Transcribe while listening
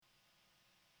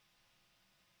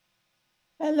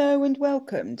Hello and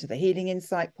welcome to the Healing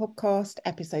Insight Podcast,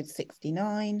 episode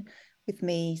 69, with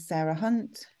me, Sarah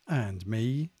Hunt. And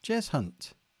me, Jez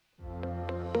Hunt.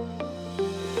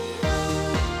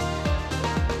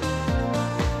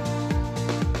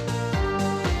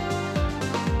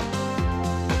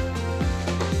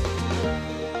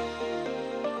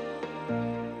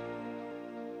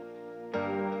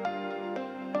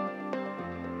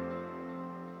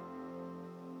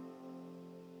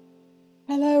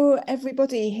 Hello,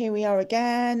 everybody. Here we are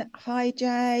again. Hi,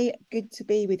 Jay. Good to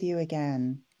be with you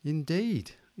again.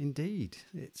 Indeed.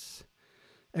 It's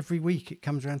every week it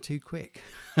comes around too quick.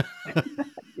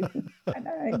 I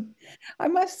know. I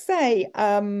must say,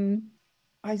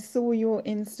 I saw your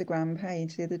Instagram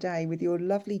page the other day with your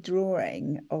lovely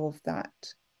drawing of that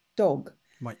dog.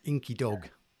 My inky dog.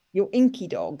 Your inky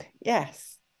dog,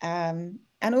 yes. And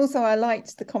also I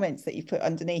liked the comments that you put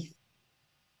underneath,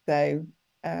 so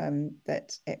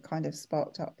that it kind of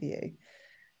sparked up for you.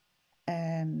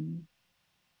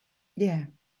 Yeah.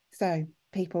 So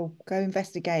people go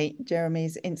investigate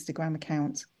Jeremy's Instagram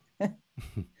account.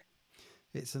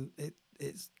 It's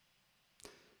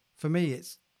for me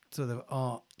it's sort of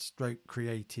art stroke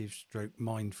creative stroke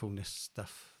mindfulness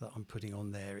stuff that I'm putting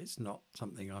on there. It's not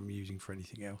something I'm using for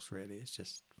anything else really. It's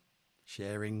just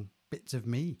sharing bits of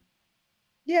me.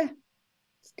 Yeah,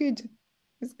 it's good.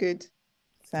 It's good.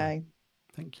 So So,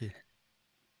 thank you.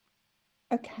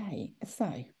 okay.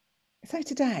 So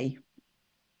today,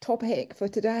 topic for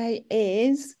today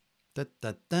is Da,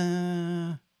 da,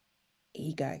 da.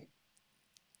 ego.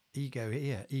 Ego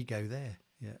here, ego there.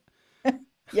 Yeah.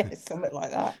 Yeah, something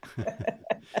like that.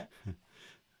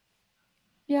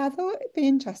 Yeah, I thought it'd be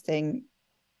interesting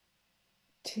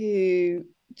to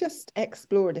just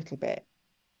explore a little bit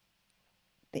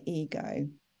the ego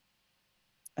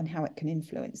and how it can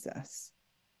influence us.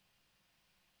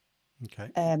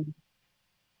 Okay.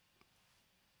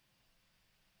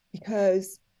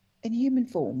 Because in human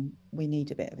form, we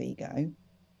need a bit of ego,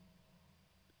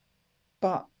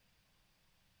 but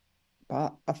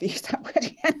I've used that word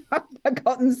again. I've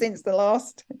forgotten since the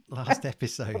last. Last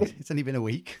episode. It's only been a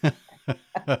week.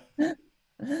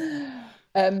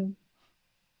 um,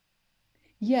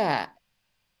 yeah,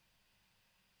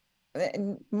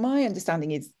 and my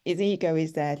understanding is ego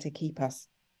is there to keep us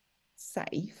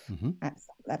safe Mm-hmm. at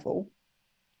some level.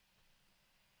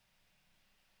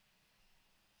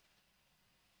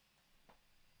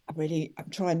 I'm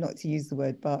trying not to use the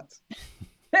word but.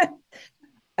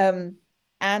 um,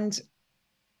 and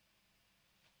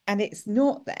it's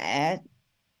not there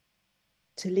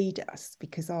to lead us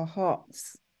because our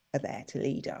hearts are there to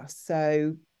lead us.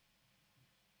 So,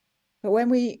 but when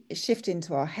we shift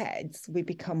into our heads, we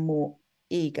become more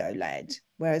ego led.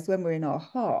 Whereas when we're in our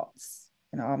hearts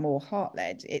and are more heart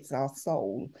led, it's our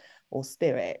soul or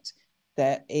spirit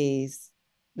that is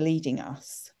leading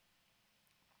us.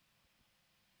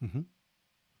 Mm-hmm.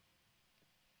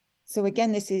 So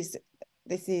again, this is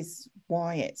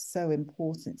why it's so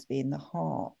important to be in the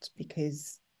heart,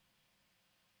 because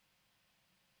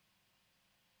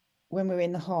when we're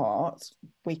in the heart,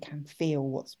 we can feel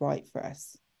what's right for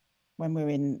us. When we're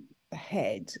in the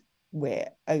head, we're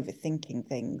overthinking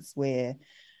things. We're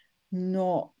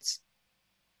not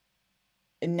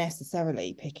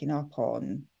necessarily picking up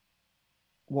on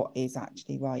what is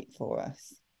actually right for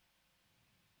us.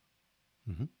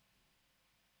 Mm-hmm.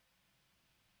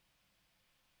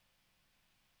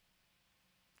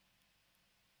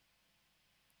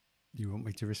 You want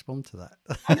me to respond to that?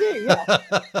 I do,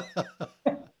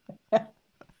 yeah.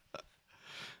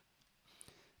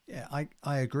 Yeah,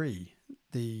 I agree.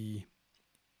 The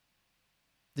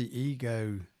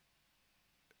ego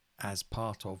as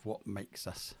part of what makes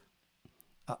us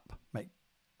up,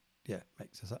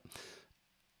 makes us up,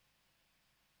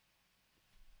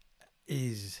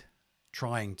 is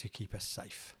trying to keep us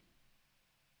safe.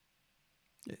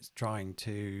 It's trying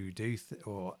to do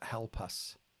or help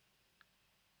us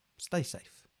stay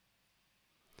safe.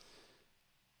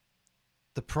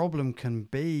 The problem can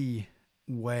be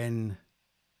when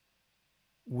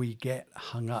we get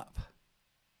hung up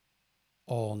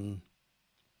on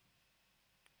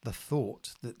the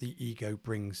thought that the ego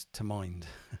brings to mind,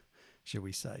 shall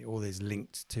we say, or is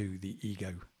linked to the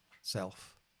ego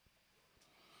self.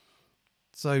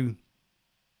 So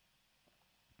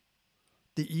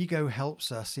the ego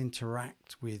helps us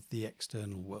interact with the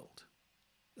external world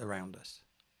around us.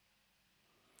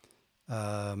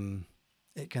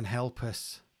 It can help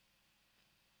us.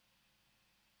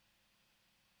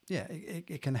 Yeah,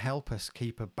 it can help us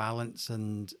keep a balance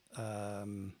and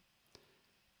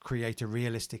create a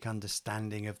realistic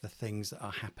understanding of the things that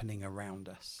are happening around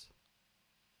us.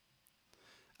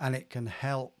 and it can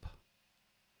help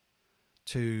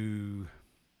to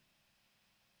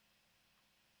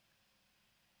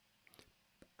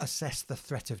assess the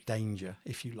threat of danger,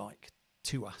 if you like,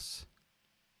 to us.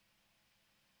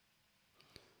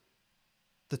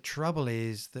 The trouble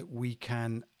is that we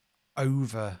can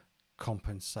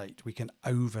overcompensate, we can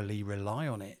overly rely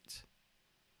on it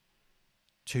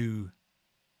to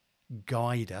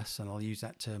guide us, and I'll use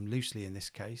that term loosely in this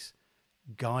case,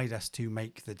 guide us to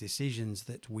make the decisions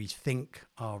that we think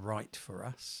are right for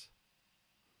us,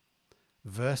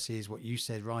 versus what you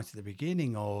said right at the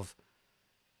beginning of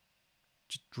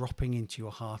just dropping into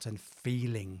your heart and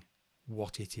feeling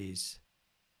what it is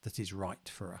that is right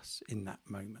for us in that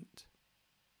moment.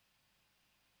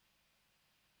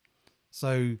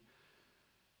 So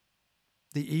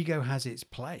the ego has its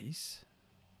place,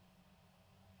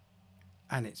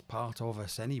 and it's part of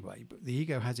us anyway, but the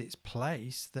ego has its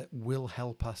place that will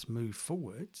help us move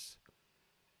forwards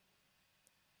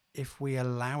if we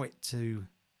allow it to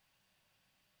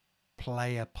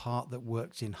play a part that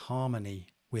works in harmony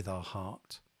with our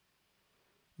heart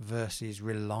versus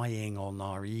relying on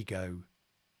our ego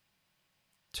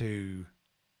to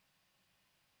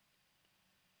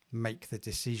make the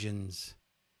decisions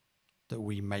that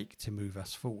we make to move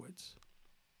us forwards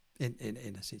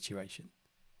in a situation.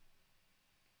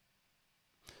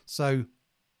 So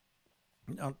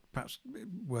perhaps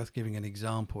worth giving an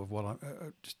example of what I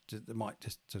that might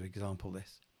just sort of example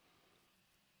this.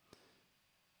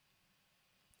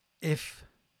 If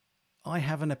I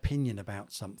have an opinion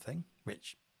about something,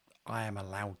 which I am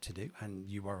allowed to do, and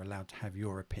you are allowed to have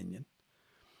your opinion,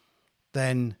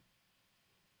 then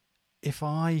if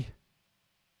I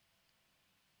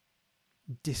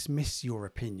dismiss your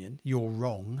opinion, you're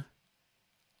wrong,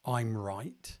 I'm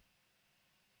right,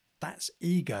 that's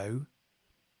ego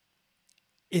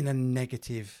in a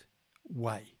negative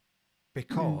way.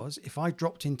 Because if I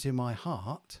dropped into my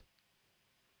heart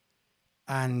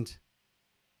and,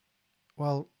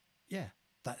 well, yeah,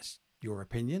 that's your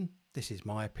opinion, this is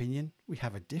my opinion, we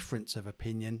have a difference of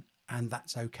opinion, and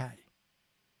that's okay.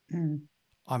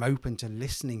 I'm open to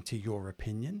listening to your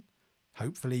opinion.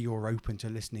 Hopefully you're open to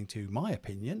listening to my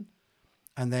opinion.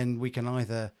 And then we can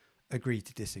either agree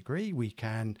to disagree. We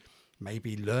can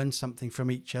maybe learn something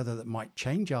from each other that might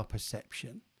change our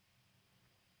perception.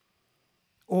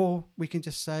 Or we can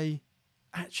just say,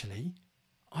 actually,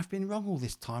 I've been wrong all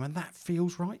this time and that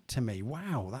feels right to me.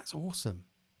 Wow, that's awesome.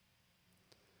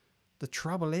 The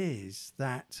trouble is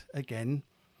that, again,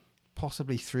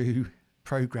 possibly through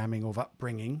programming of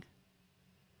upbringing,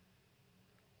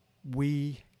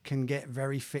 we can get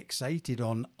very fixated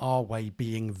on our way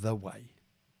being the way.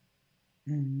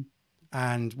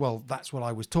 And, well, that's what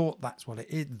I was taught. That's what it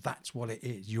is. That's what it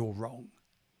is. You're wrong.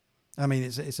 I mean,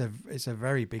 it's a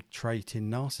very big trait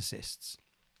in narcissists.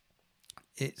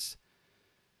 It's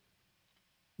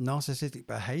narcissistic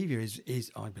behavior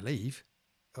is I believe,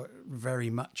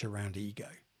 very much around ego.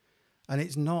 And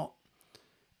it's not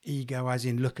ego as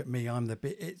in, look at me, I'm the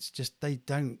bit. It's just they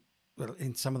don't, well,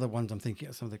 in some of the ones I'm thinking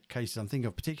of, some of the cases I'm thinking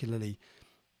of particularly,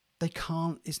 they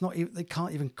can't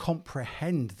even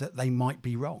comprehend that they might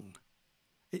be wrong.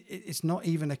 It's not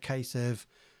even a case of,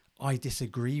 I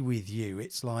disagree with you.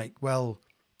 It's like, well,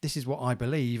 this is what I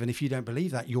believe, and if you don't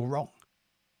believe that, you're wrong.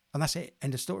 And that's it.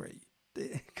 End of story.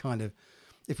 Kind of,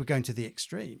 if we're going to the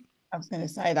extreme. I was going to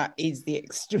say that is the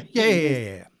extreme.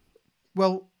 Yeah.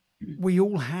 Well, we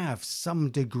all have some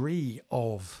degree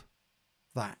of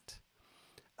that.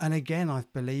 And again, I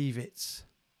believe it's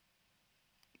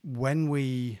when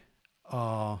we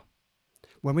allow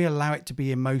it to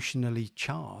be emotionally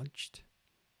charged,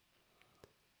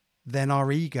 then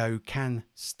our ego can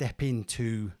step in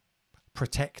to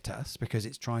protect us because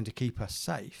it's trying to keep us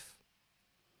safe.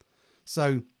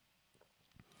 So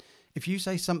if you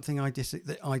say something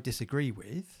that I disagree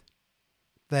with,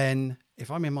 then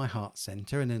if I'm in my heart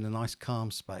center and in a nice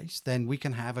calm space, then we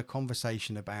can have a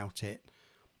conversation about it.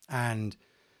 And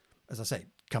as I say,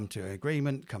 come to an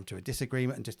agreement, come to a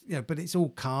disagreement, and just, but it's all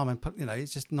calm and,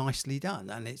 it's just nicely done.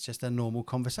 And it's just a normal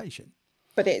conversation.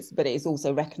 But it's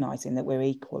also recognizing that we're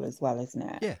equal as well, isn't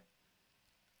it? Yeah.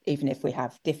 Even if we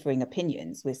have differing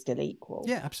opinions, we're still equal.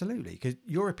 Yeah, absolutely. Because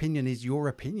your opinion is your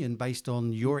opinion based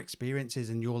on your experiences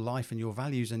and your life and your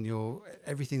values and your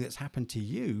everything that's happened to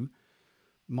you.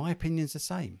 My opinion's the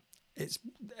same. It's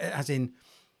as in,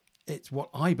 it's what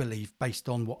I believe based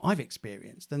on what I've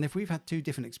experienced. And if we've had two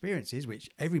different experiences, which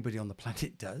everybody on the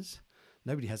planet does,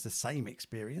 nobody has the same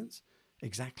experience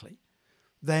exactly,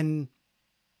 then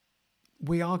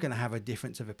we are going to have a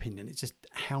difference of opinion. It's just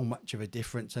how much of a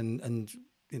difference and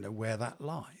where that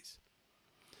lies.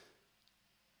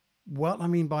 what I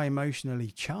mean by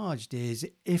emotionally charged is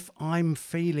if I'm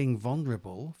feeling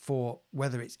vulnerable for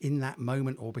whether it's in that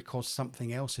moment or because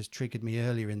something else has triggered me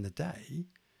earlier in the day,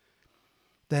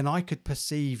 then I could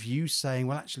perceive you saying,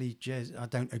 well, actually, Jez, I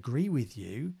don't agree with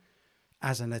you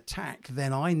as an attack.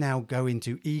 Then I now go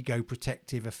into ego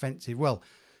protective, offensive. Well,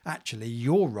 actually,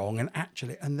 you're wrong.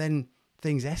 And then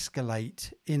things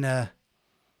escalate in a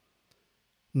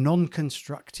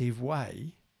non-constructive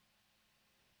way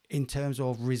in terms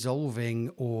of resolving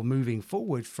or moving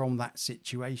forward from that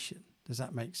situation. Does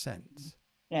that make sense?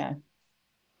 Yeah.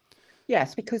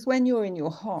 Yes, because when you're in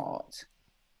your heart,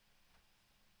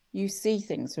 you see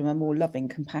things from a more loving,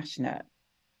 compassionate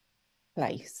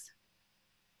place.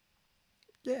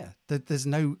 Yeah. There's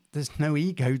no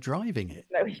ego driving it.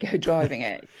 No ego driving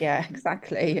it. Yeah,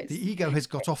 exactly. The It's ego has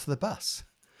got off the bus.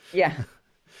 yeah,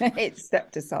 it's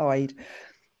stepped aside.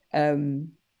 Um,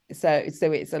 so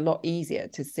it's a lot easier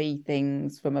to see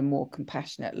things from a more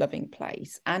compassionate, loving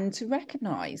place, and to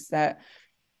recognize that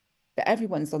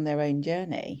everyone's on their own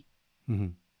journey, Mm-hmm.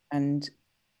 and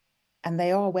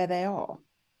they are where they are,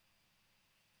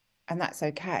 and that's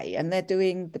okay. And they're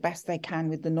doing the best they can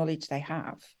with the knowledge they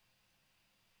have,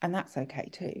 and that's okay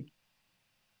too.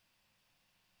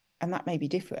 And that may be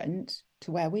different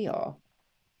to where we are,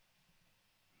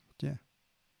 Yeah.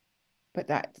 but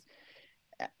that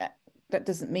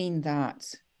doesn't mean that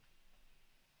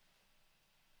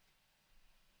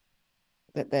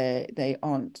they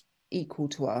aren't equal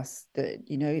to us. That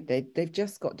they've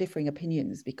just got differing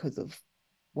opinions because of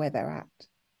where they're at.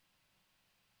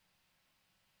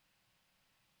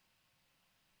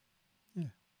 Yeah.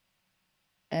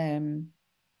 Um,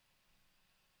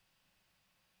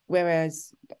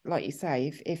 Whereas, like you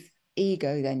say, if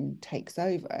ego then takes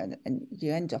over and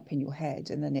you end up in your head,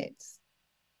 and then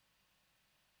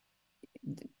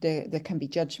there can be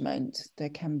judgment, there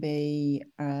can be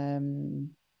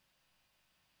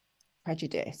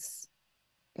prejudice,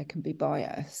 there can be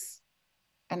bias,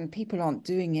 and people aren't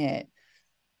doing it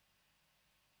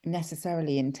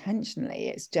necessarily intentionally.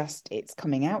 It's just it's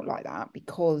coming out like that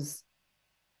because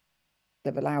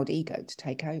they've allowed ego to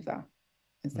take over,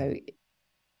 and Mm-hmm.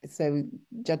 so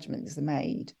judgments are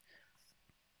made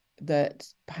that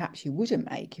perhaps you wouldn't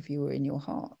make if you were in your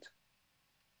heart.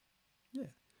 Yeah.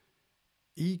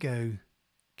 Ego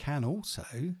can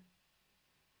also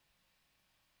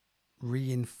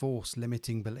reinforce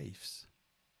limiting beliefs.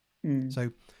 Mm.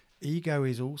 So, ego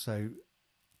is also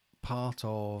part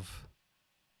of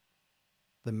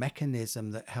the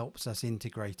mechanism that helps us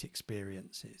integrate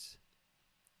experiences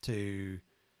to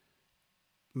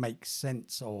make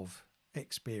sense of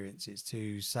experiences,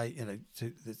 to say,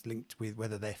 that's linked with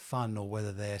whether they're fun or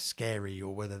whether they're scary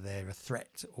or whether they're a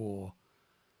threat. Or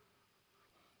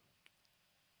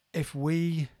if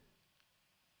we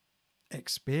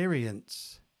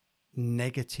experience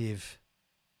negative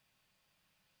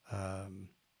um,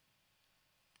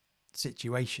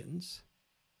 situations,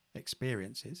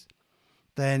 experiences,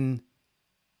 then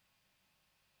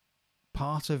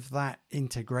part of that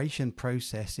integration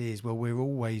process is, well, we're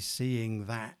always seeing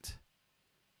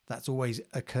that's always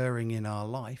occurring in our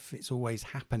life. It's always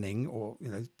happening, or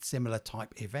similar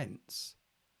type events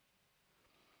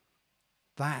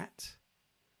that,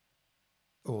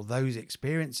 or those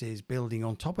experiences building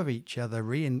on top of each other,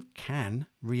 can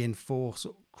reinforce,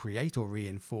 create or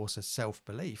reinforce a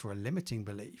self-belief or a limiting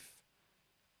belief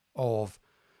of,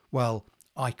 well,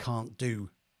 I can't do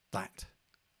that.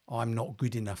 I'm not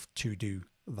good enough to do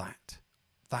that.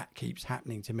 That keeps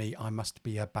happening to me. I must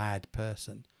be a bad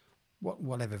person.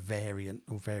 Whatever variant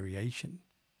or variation.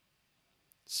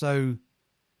 So,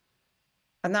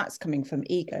 And that's coming from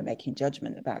ego making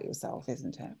judgment about yourself,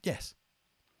 isn't it? yes.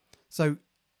 So,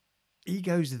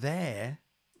 ego's there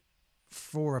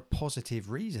for a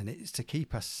positive reason. It's to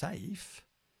keep us safe.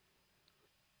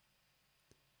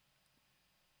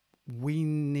 We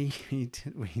need,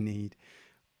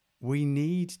 we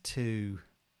need to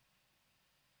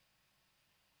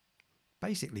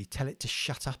basically tell it to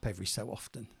shut up every so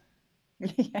often.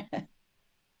 Yeah.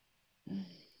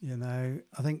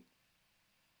 I think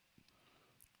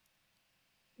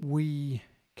we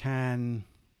can.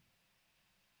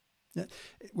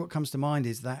 What comes to mind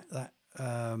is that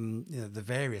the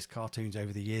various cartoons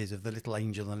over the years of the little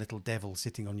angel and the little devil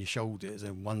sitting on your shoulders,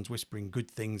 and one's whispering good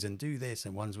things and do this,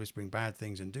 and one's whispering bad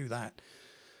things and do that.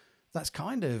 That's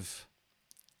kind of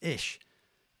ish.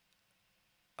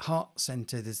 Heart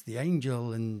centered as the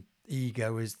angel and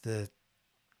ego as the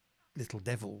little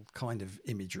devil kind of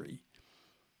imagery.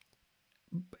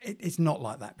 It's not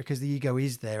like that, because the ego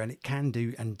is there and it can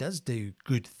do and does do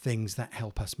good things that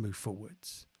help us move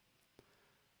forwards.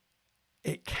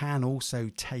 it can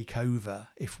also take over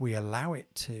if we allow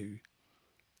it to,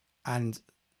 and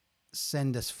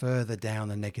send us further down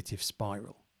a negative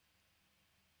spiral,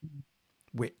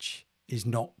 which is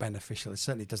not beneficial. It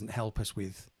certainly doesn't help us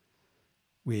with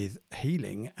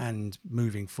healing and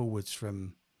moving forwards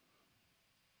from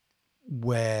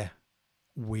where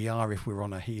we are if we're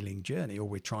on a healing journey or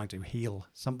we're trying to heal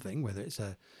something, whether it's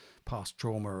a past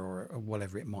trauma or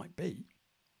whatever it might be.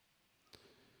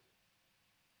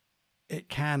 It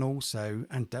can also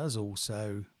and does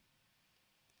also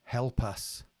help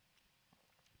us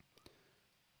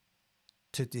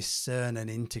to discern and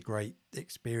integrate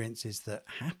experiences that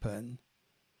happen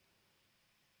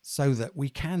so that we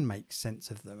can make sense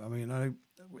of them. I mean, I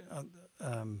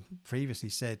previously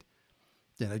said,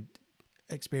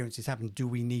 experiences happen. Do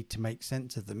we need to make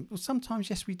sense of them? Well, sometimes,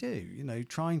 yes, we do.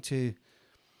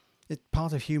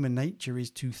 Part of human nature is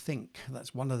to think.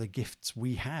 That's one of the gifts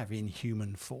we have in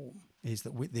human form, is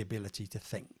that with the ability to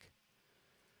think.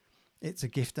 It's a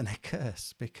gift and a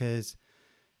curse, because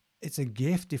it's a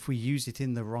gift if we use it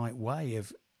in the right way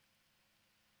of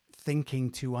thinking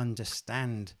to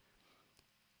understand,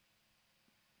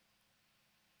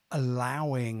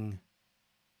 allowing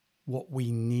what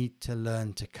we need to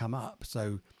learn to come up.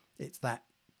 So it's that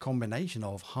combination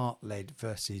of heart-led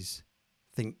versus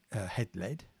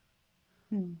head-led.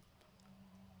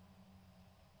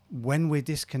 When we're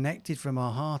disconnected from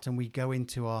our heart and we go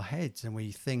into our heads and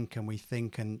we think and we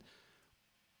think, and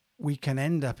we can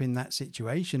end up in that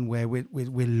situation where we're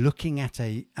looking at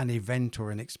an event or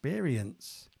an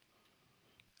experience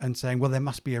and saying, well, there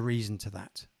must be a reason to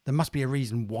that. There must be a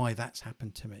reason why that's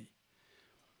happened to me.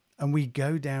 And we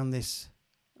go down this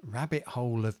rabbit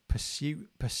hole of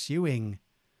pursuing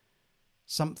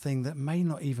something that may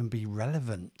not even be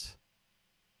relevant.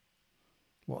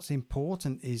 What's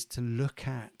important is to look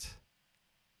at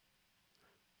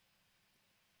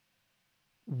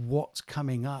what's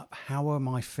coming up. How am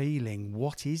I feeling?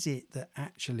 What is it that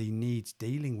actually needs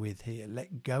dealing with here?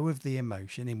 Let go of the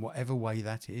emotion in whatever way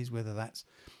that is, whether that's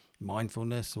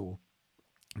mindfulness or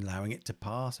allowing it to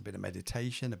pass, a bit of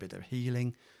meditation, a bit of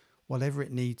healing, whatever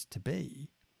it needs to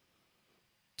be,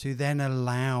 to then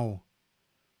allow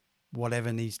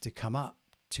whatever needs to come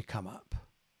up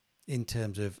in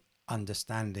terms of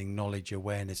understanding, knowledge,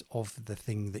 awareness of the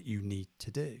thing that you need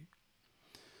to do.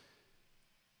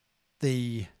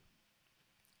 The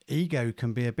ego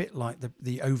can be a bit like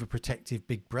the overprotective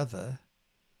big brother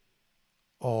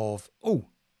of, oh,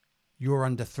 you're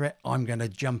under threat, I'm going to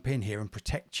jump in here and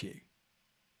protect you.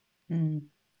 Mm.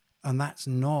 And that's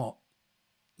not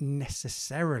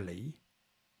necessarily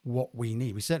what we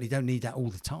need. We certainly don't need that all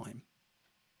the time.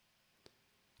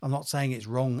 I'm not saying it's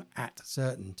wrong at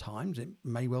certain times. It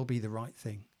may well be the right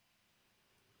thing.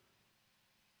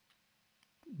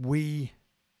 We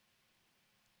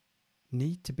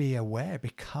need to be aware,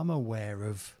 become aware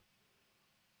of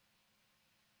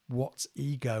what's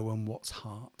ego and what's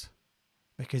heart.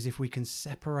 Because if we can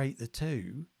separate the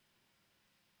two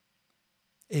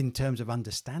in terms of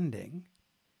understanding,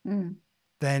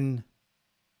 then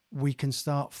we can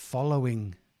start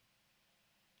following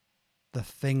the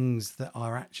things that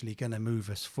are actually going to move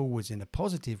us forwards in a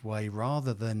positive way,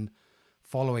 rather than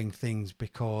following things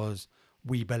because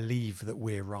we believe that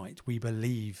we're right. We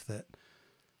believe that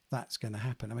that's going to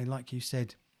happen. I mean, like you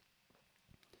said,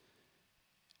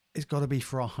 it's got to be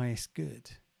for our highest good.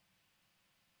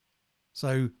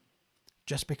 So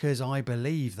just because I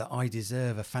believe that I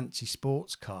deserve a fancy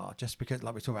sports car, just because,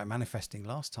 like we talked about manifesting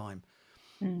last time,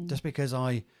 just because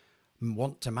I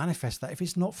want to manifest that, if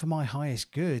it's not for my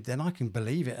highest good, then I can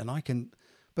believe it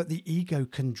but the ego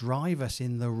can drive us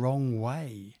in the wrong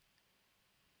way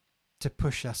to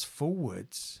push us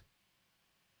forwards.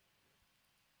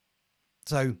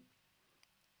 So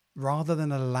rather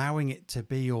than allowing it to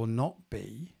be or not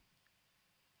be,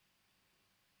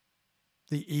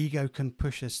 the ego can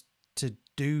push us to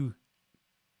do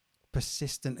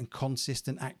persistent and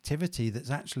consistent activity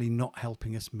that's actually not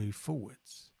helping us move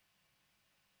forwards.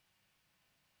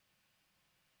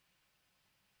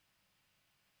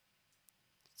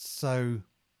 So,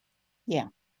 Yeah.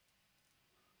 you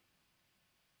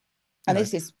And know,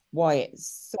 this is why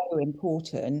it's so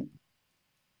important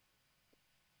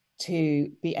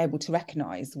to be able to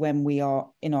recognize when we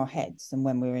are in our heads and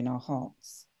when we're in our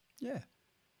hearts. yeah,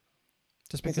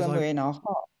 just Because because when we're in our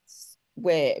hearts,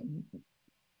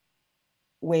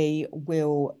 we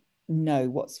will know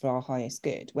what's for our highest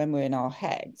good. When we're in our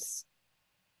heads,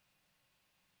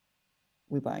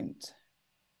 we won't.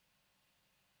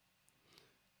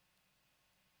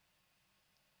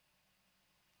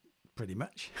 pretty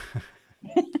much.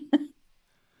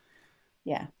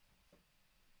 Yeah.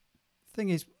 thing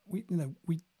is,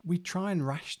 we try and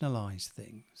rationalize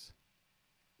things.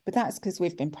 But that's because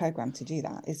we've been programmed to do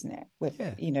that, isn't it?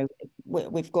 Yeah.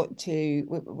 We've got to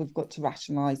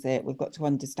rationalize it. We've got to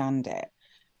understand it.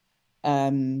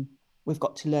 We've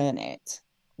got to learn it.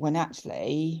 When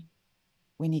actually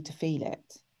we need to feel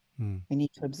it. Mm. We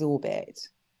need to absorb it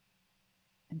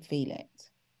and feel it.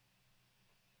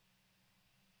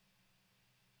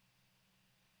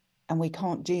 And we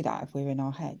can't do that if we're in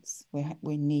our heads.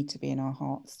 We need to be in our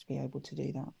hearts to be able to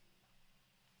do that.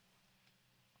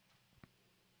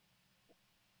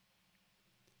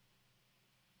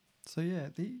 So yeah,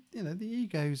 the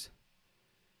egos.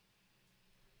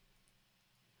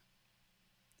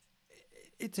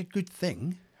 It's a good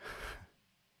thing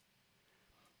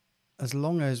as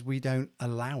long as we don't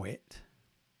allow it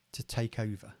to take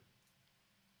over.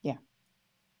 Yeah.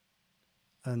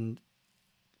 And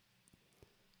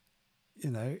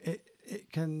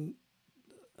it can.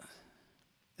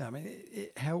 I mean,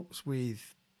 it helps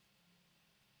with.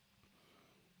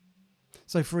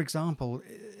 So, for example,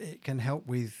 it can help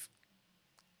with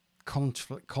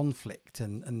conflict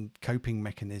and coping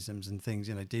mechanisms and things.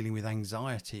 Dealing with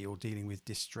anxiety or dealing with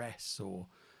distress. Or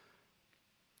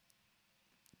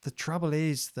the trouble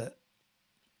is that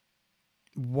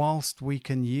whilst we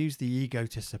can use the ego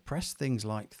to suppress things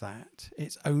like that,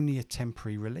 it's only a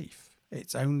temporary relief.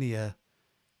 It's only a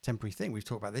temporary thing. We've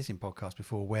talked about this in podcasts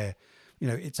before, where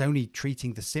it's only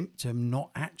treating the symptom,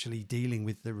 not actually dealing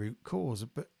with the root cause.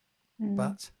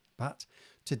 Mm. But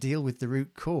to deal with the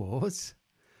root cause,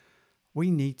 we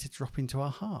need to drop into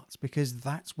our hearts, because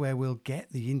that's where we'll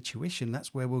get the intuition.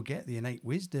 That's where we'll get the innate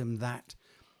wisdom that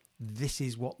this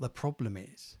is what the problem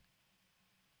is.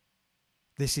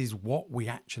 This is what we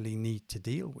actually need to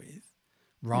deal with,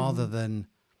 rather than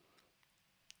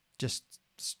just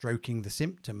stroking the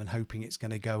symptom and hoping it's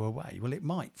going to go away. Well, it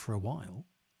might for a while.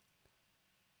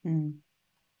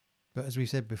 But as we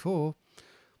said before,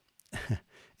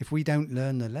 if we don't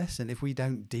learn the lesson, if we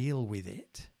don't deal with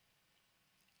it,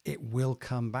 it will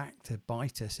come back to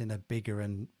bite us in a bigger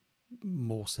and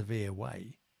more severe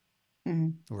way,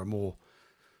 or a more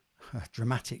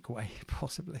dramatic way,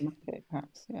 possibly. Okay,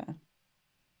 perhaps, yeah.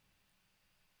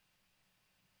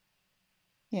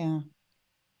 Yeah.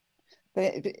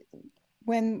 But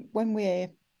when we're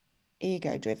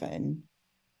ego driven,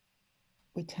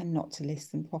 we tend not to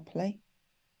listen properly.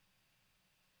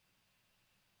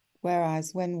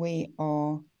 Whereas when we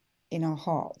are in our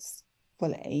hearts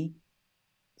fully,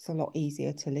 it's a lot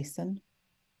easier to listen.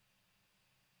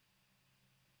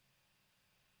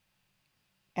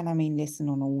 And I mean, listen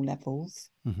on all levels.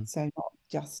 Mm-hmm. So not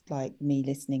just like me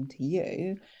listening to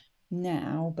you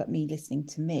now, but me listening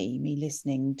to me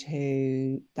listening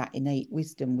to that innate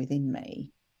wisdom within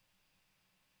me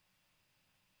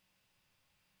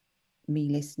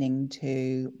listening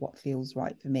to what feels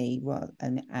right for me,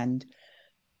 and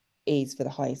is for the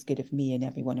highest good of me and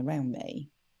everyone around me,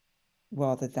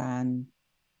 rather than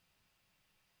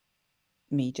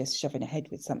me just shoving ahead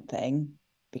with something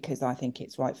because I think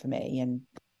it's right for me, and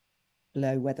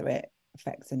below whether it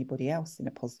affects anybody else in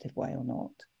a positive way or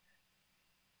not.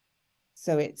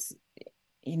 So it's,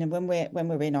 when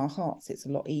we're in our hearts, it's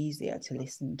a lot easier to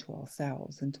listen to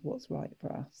ourselves and to what's right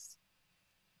for us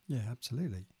Yeah,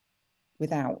 absolutely.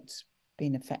 without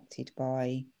being affected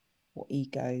by what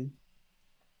ego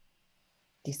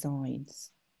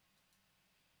decides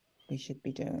we should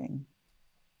be doing.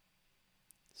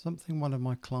 Something one of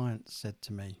my clients said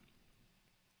to me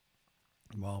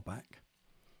a while back.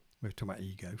 We were talking about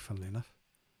ego, funnily enough.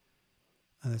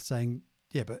 And they're saying,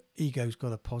 yeah, but ego's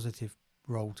got a positive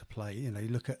role to play. You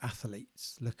look at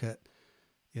athletes, look at,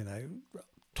 you know,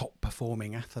 top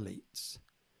performing athletes.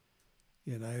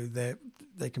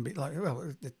 They can be like,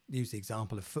 well, use the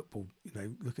example of football.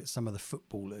 Look at some of the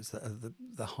footballers that are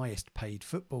the highest paid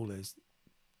footballers.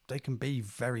 They can be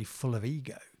very full of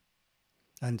ego.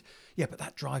 And yeah, but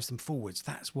that drives them forwards.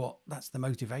 That's the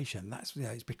motivation.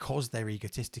 It's because they're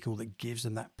egotistical that gives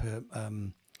them that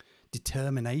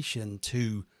determination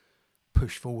to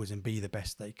push forwards and be the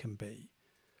best they can be.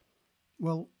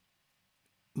 Well,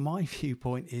 my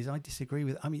viewpoint is I disagree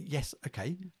with. I mean, yes,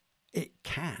 okay, it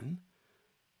can,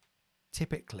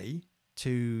 typically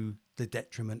to the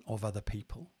detriment of other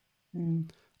people.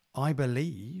 I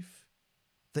believe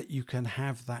that you can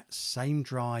have that same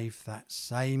drive, that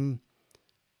same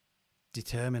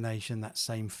determination, that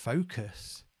same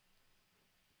focus,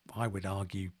 I would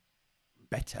argue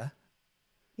better,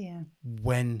 Yeah,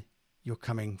 when you're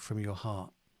coming from your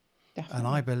heart. And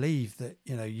I definitely. believe that,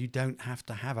 you don't have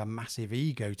to have a massive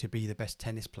ego to be the best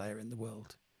tennis player in the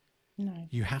world. No.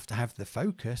 You have to have the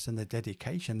focus and the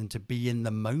dedication and to be in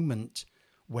the moment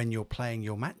when you're playing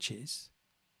your matches.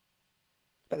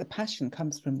 But the passion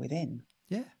comes from within,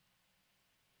 Yeah.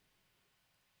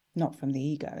 not from the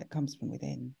ego. It comes from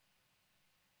within.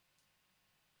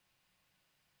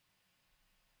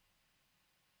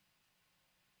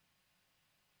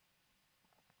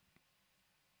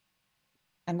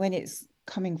 And when it's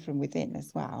coming from within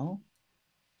as well,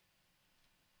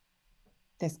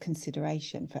 there's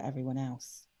consideration for everyone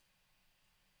else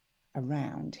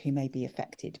around who may be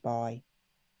affected by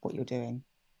what you're doing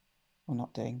or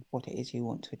not doing, what it is you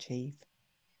want to achieve.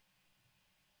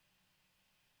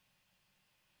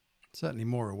 Certainly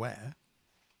more aware.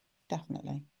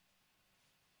 Definitely.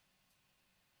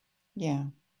 Yeah.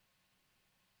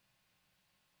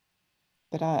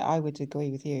 But I would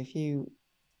agree with you.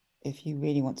 If you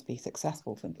really want to be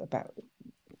successful about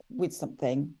with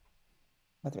something,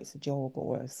 whether it's a job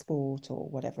or a sport or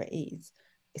whatever it is,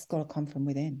 it's got to come from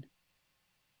within.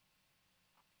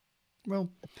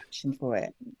 Well, The passion for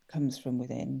it comes from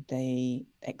within. The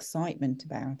excitement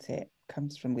about it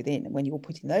comes from within. And when you're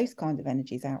putting those kinds of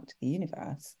energies out to the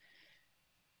universe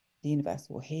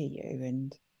will hear you,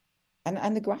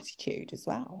 and the gratitude as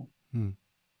well. hmm.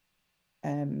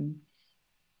 Um,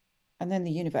 and then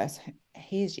the universe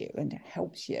hears you and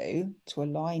helps you to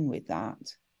align with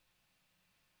that.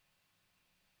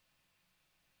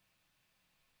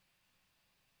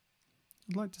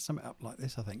 I'd like to sum it up like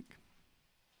this, I think.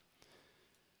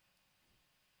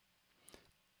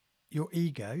 Your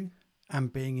ego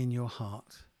and being in your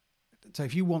heart. So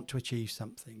if you want to achieve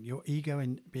something, your ego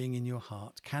and being in your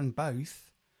heart can both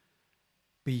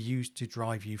be used to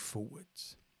drive you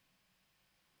forwards.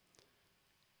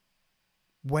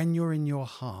 When you're in your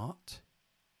heart,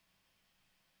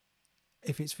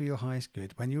 if it's for your highest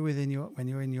good, when you're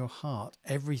in your heart,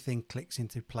 everything clicks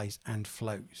into place and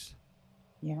flows.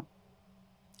 Yeah.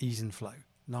 Ease and flow,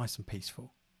 nice and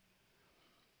peaceful.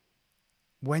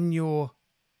 When you're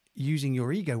using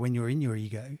your ego, when you're in your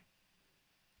ego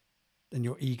and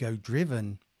you're ego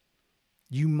driven,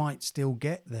 you might still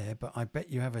get there, but I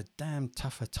bet you have a damn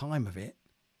tougher time of it.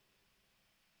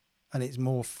 And it's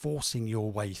more forcing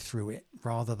your way through it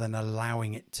rather than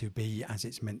allowing it to be as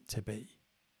it's meant to be.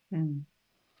 Mm.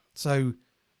 So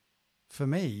for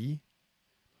me,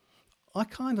 I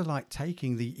kind of like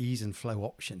taking the ease and flow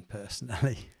option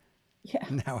personally Yeah.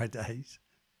 nowadays.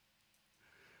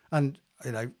 And,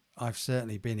 you know, I've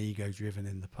certainly been ego driven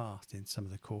in the past in some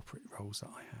of the corporate roles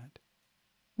that I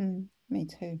had. Me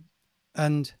too.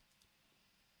 And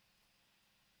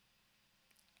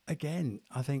again,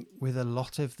 I think with a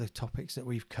lot of the topics that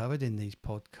we've covered in these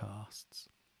podcasts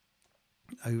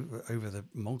over the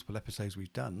multiple episodes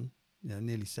we've done, you know,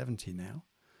 nearly 70 now,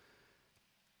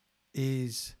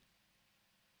 is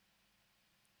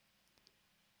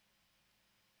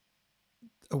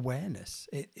awareness.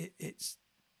 It's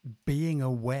being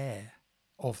aware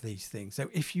of these things. So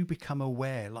if you become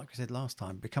aware, like I said last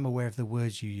time, become aware of the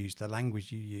words you use, the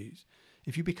language you use.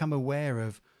 If you become aware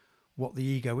of what the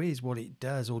ego is, what it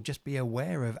does, or just be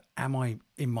aware of, am I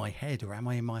in my head or am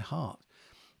I in my heart?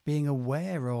 Being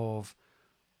aware of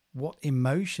what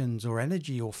emotions or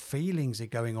energy or feelings are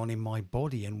going on in my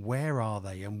body and where are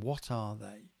they and what are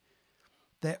they?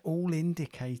 They're all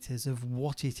indicators of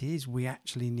what it is we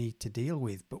actually need to deal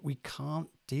with, but we can't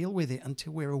deal with it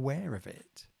until we're aware of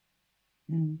it.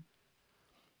 Mm.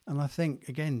 And I think,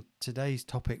 again, today's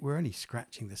topic, we're only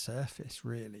scratching the surface,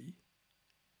 really.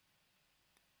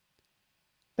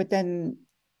 But then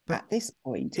But at this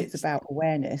point, it's it's about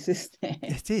awareness, isn't it?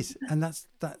 it is, and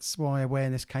that's why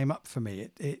awareness came up for me.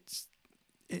 It's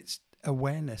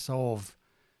awareness of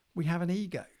we have an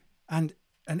ego, and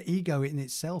an ego in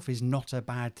itself is not a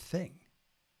bad thing.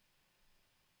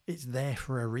 It's there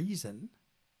for a reason.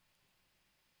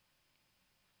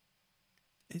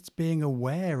 It's being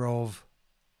aware of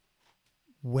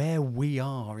where we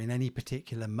are in any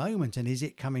particular moment, and is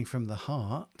it coming from the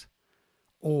heart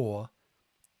or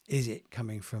is it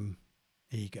coming from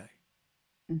ego?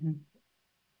 Mm-hmm.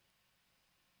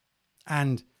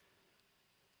 And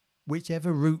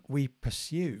whichever route we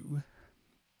pursue,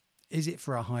 is it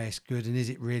for our highest good and is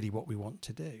it really what we want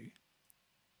to do?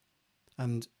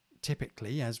 And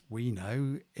typically, as we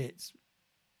know, it's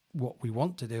what we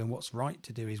want to do and what's right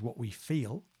to do is what we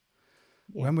feel.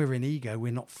 Yeah. When we're in ego,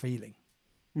 we're not feeling.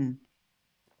 Mm.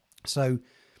 So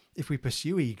if we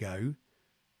pursue ego,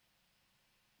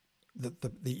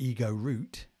 the ego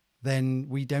route, then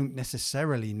we don't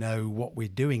necessarily know what we're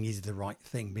doing is the right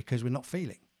thing because we're not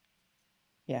feeling.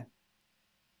 Yeah.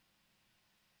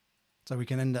 So we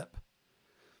can end up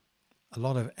a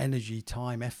lot of energy,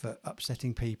 time, effort,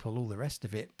 upsetting people, all the rest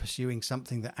of it, pursuing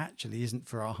something that actually isn't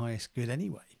for our highest good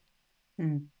anyway.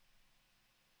 Mm.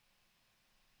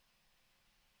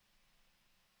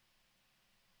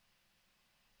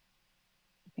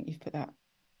 you've put that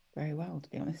very well, to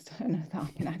be honest. I don't know that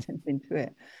I can add anything to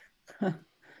it.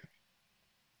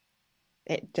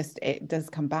 It does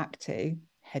come back to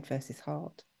head versus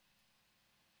heart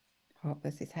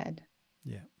versus head,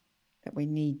 Yeah. that we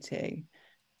need to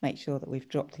make sure that we've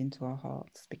dropped into our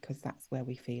hearts, because that's where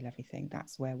we feel everything.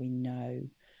 That's where we know,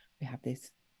 we have this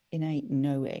innate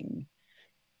knowing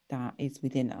that is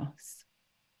within us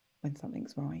when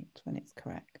something's right, when it's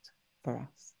correct for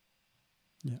us.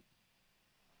 Yeah.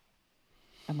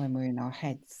 And when we're in our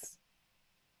heads,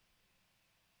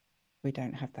 we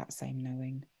don't have that same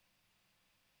knowing.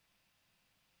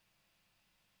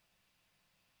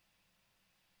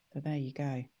 So there you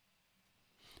go.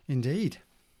 Indeed.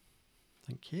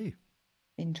 Thank you.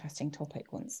 Interesting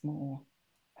topic once more.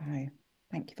 So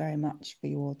thank you very much for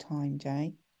your time,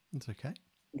 Jay. That's okay.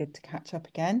 Good to catch up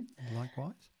again.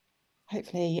 Likewise.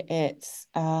 Hopefully it's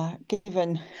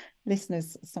given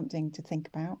listeners something to think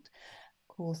about.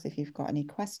 Of course, if you've got any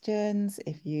questions,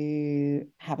 if you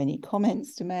have any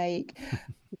comments to make,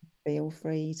 feel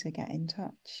free to get in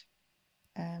touch,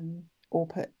 or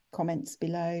put comments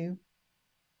below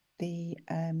the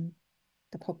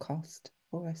podcast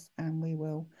for us, and we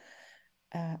will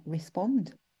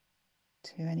respond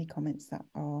to any comments that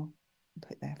are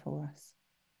put there for us.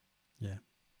 Yeah.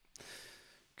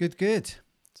 Good, good.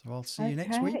 So I'll see you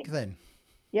next week Okay. then.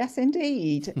 Yes,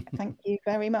 indeed. Thank you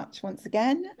very much once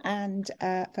again. And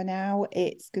for now,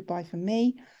 it's goodbye from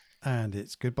me. And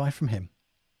it's goodbye from him.